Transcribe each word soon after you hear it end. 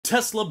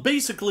Tesla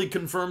basically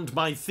confirmed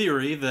my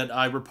theory that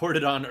I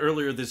reported on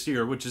earlier this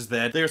year, which is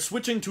that they're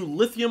switching to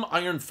lithium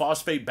iron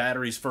phosphate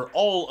batteries for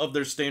all of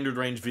their standard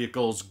range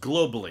vehicles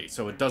globally.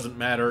 So it doesn't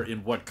matter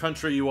in what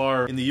country you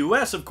are. In the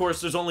US, of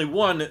course, there's only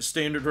one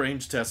standard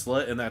range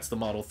Tesla, and that's the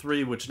Model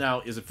 3, which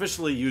now is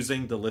officially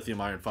using the lithium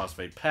iron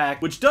phosphate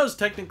pack, which does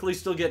technically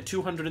still get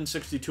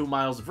 262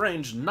 miles of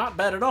range. Not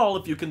bad at all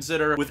if you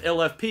consider with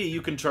LFP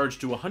you can charge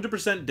to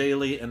 100%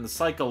 daily, and the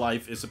cycle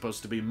life is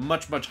supposed to be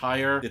much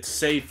higher. It's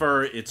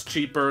safer, it's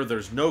cheaper,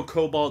 there's no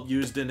cobalt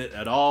used in it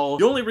at all.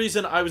 The only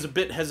reason I was a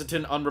bit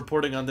hesitant on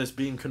reporting on this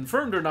being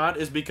confirmed or not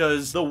is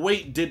because the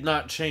weight did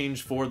not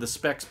change for the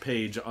specs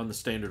page on the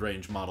standard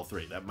range Model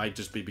 3. That might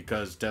just be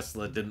because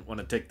Tesla didn't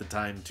want to take the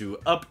time to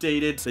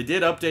update it. They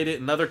did update it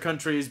in other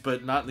countries,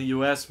 but not in the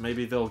US.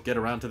 Maybe they'll get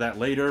around to that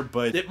later,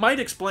 but it might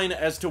explain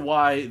as to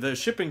why the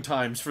shipping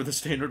times for the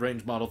standard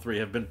range Model 3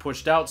 have been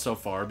pushed out so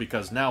far,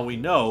 because now we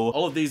know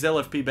all of these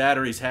LFP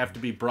batteries have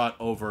to be brought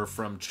over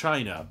from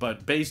China.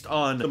 But based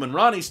on the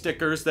Monroney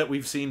stickers that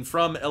we've seen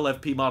from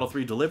LFP Model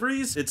 3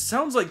 deliveries, it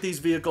sounds like these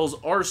vehicles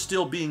are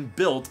still being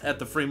built at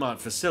the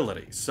Fremont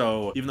facility.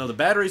 So even though the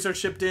batteries are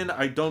shipped in,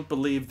 I don't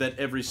believe that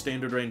every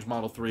standard range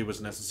Model 3 was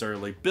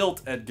necessarily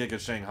built at Giga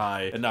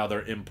Shanghai, and now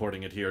they're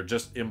importing it here,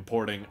 just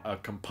importing a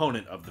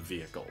component of the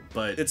vehicle.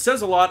 But it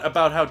says a lot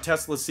about how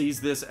Tesla sees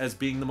this as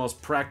being the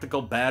most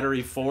practical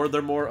battery for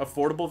their more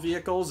affordable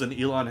vehicles, and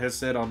Elon has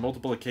said on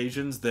multiple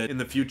occasions that in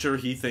the future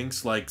he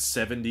thinks like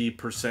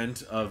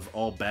 70% of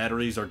all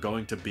batteries are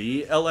going to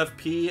be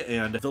LFP,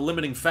 and The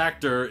Limiting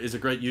Factor is a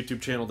great YouTube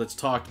channel that's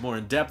talked more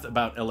in depth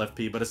about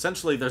LFP, but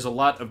essentially there's a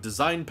lot of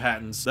design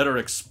patents that are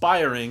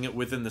expiring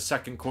within the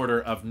second quarter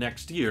of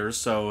next year,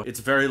 so it's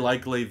very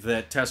likely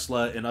that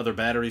Tesla and other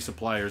battery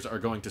suppliers are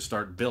going to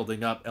start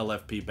building up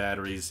LFP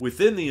batteries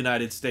within the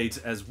United States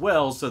as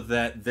well, so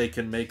that they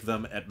can make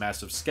them at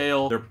massive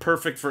scale. They're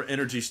perfect for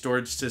energy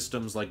storage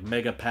systems like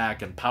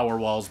Megapack and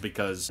Powerwalls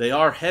because they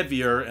are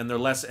heavier and they're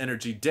less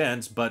energy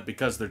dense, but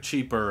because they're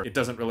cheaper, it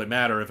doesn't really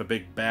matter if a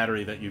big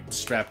battery that you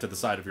strap to the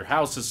side of your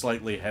house is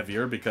slightly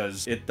heavier,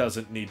 because it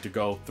doesn't need to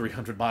go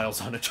 300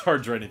 miles on a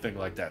charge or anything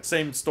like that.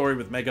 Same story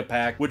with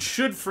Megapack, which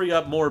should free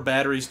up more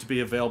batteries to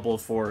be available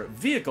for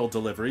vehicle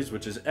deliveries,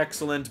 which is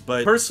excellent.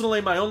 But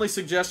personally, my only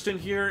suggestion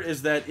here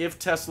is that if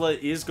Tesla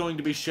is going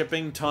to be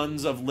shipping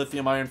tons of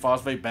lithium iron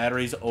phosphate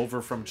batteries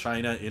over from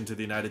China into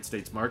the United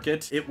States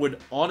market, it would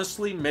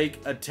honestly make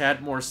a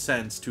tad more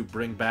sense to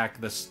bring back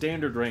the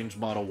standard range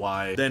Model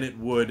Y than it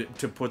would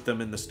to put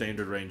them in the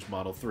standard range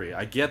Model 3.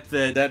 I get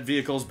that that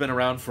vehicle's been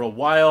around for a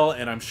while,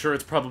 and I'm sure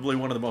it's probably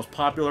one of the most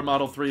popular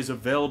Model 3s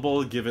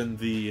available, given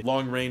the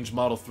long-range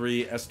Model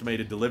 3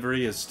 estimated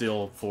delivery is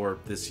still for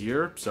this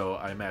year, so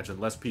I imagine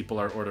less people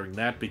are ordering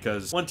that,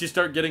 because once you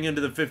start getting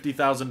into the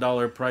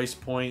 $50,000 price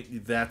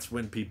point, that's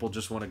when people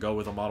just want to go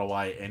with a Model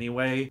Y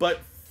anyway. But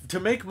to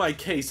make my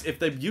case, if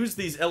they've used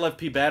these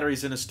LFP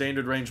batteries in a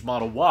standard range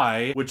Model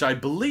Y, which I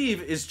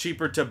believe is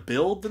cheaper to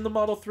build than the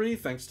Model 3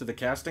 thanks to the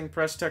casting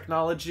press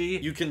technology,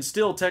 you can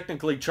still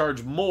technically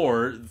charge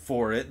more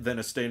for it than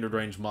a standard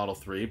range Model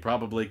 3.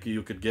 Probably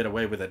you could get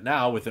away with it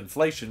now with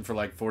inflation for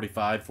like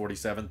 $45,000,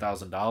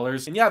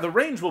 $47,000. And yeah, the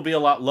range will be a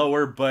lot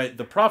lower, but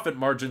the profit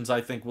margins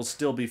I think will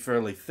still be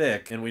fairly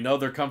thick. And we know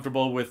they're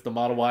comfortable with the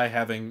Model Y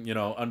having, you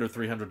know, under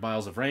 300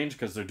 miles of range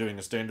because they're doing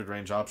a standard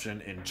range option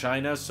in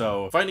China.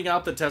 So finding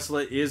out that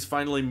Tesla is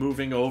finally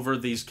moving over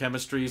these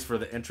chemistries for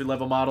the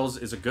entry-level models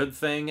is a good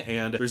thing,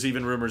 and there's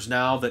even rumors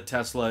now that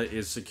Tesla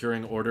is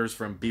securing orders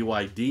from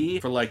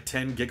BYD for like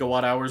 10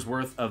 gigawatt hours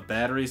worth of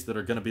batteries that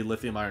are going to be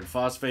lithium iron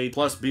phosphate,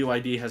 plus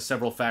BYD has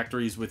several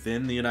factories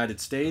within the United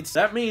States.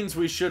 That means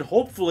we should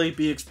hopefully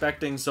be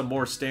expecting some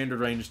more standard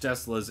range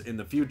Teslas in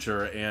the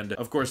future, and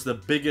of course the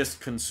biggest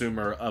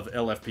consumer of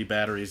LFP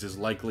batteries is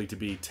likely to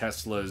be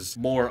Tesla's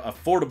more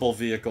affordable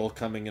vehicle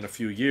coming in a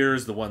few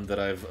years, the one that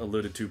I've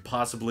alluded to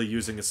possibly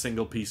using a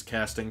single piece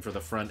casting for the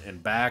front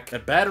and back.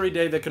 At Battery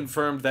Day, they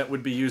confirmed that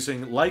would be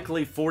using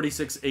likely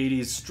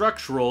 4680s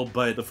structural,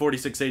 but the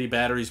 4680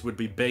 batteries would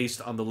be based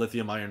on the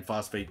lithium iron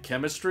phosphate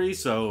chemistry,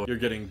 so you're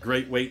getting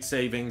great weight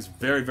savings,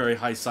 very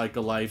high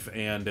cycle life,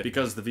 and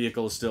because the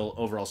vehicle is still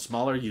overall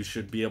smaller, you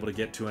should be able to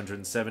get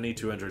 270,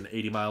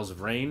 280 miles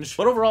of range.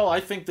 But overall, I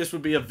think this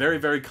would be a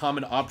very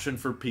common option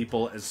for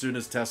people as soon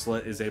as Tesla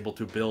is able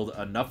to build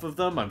enough of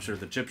them. I'm sure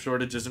the chip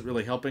shortage isn't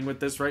really helping with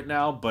this right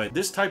now, but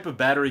this type of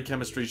battery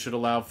chemistry should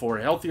allow for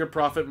healthier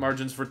profit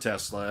margins for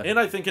Tesla, and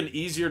I think an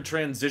easier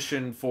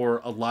transition for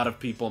a lot of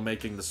people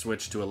making the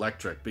switch to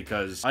electric,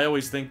 because I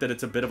always think that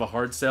it's a bit of a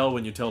hard sell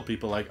when you tell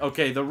people like,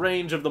 okay, the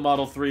range of the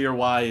Model 3 or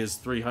Y is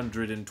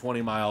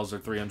 320 miles or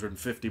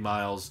 350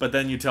 miles, but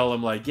then you tell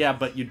them like, yeah,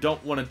 but you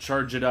don't want to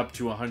charge it up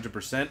to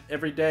 100%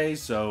 every day,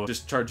 so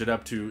just charge it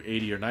up to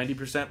 80 or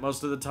 90%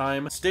 most of the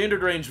time.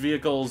 Standard range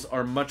vehicles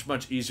are much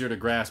easier to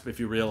grasp if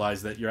you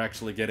realize that you're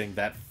actually getting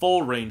that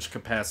full range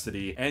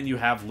capacity and you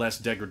have less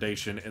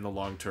degradation in the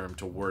long term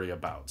to worry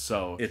about.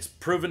 So it's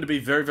proven to be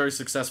very, very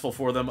successful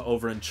for them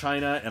over in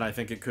China, and I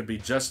think it could be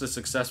just as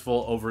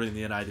successful over in the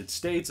United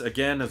States,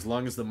 again, as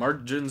long as the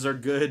margins are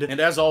good. And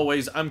as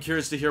always, I'm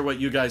curious to hear what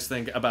you guys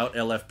think about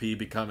LFP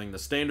becoming the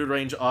standard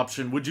range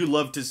option. Would you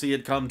love to see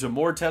it come to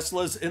more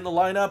Teslas in the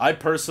lineup? I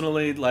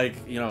personally, like,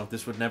 you know,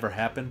 this would never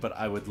happen, but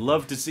I would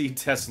love to see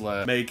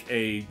Tesla make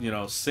a, you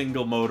know,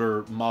 single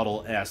motor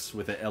Model S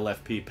with an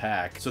LFP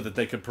pack so that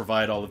they could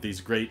provide all of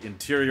these great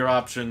interior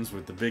options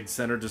with the big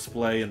center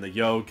display and the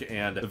yoke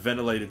and the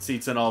ventilated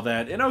seats and all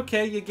that. And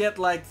okay, you get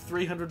like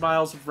 300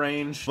 miles of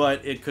range,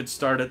 but it could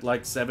start at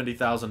like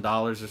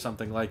 $70,000 or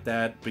something like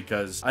that,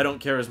 because I don't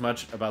care as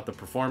much about the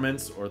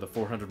performance or the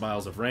 400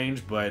 miles of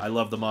range, but I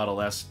love the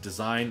Model S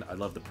design, I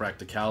love the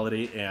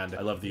practicality, and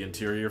I love the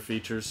interior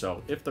features.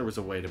 So if there was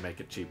a way to make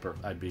it cheaper,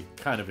 I'd be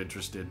kind of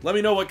interested. Let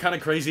me know what kind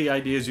of crazy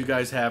ideas you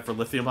guys have for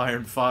lithium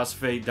iron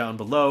phosphate down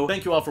below.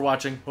 Thank you all for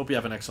watching. Hope you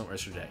have an excellent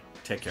rest of your day.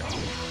 Take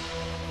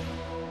care.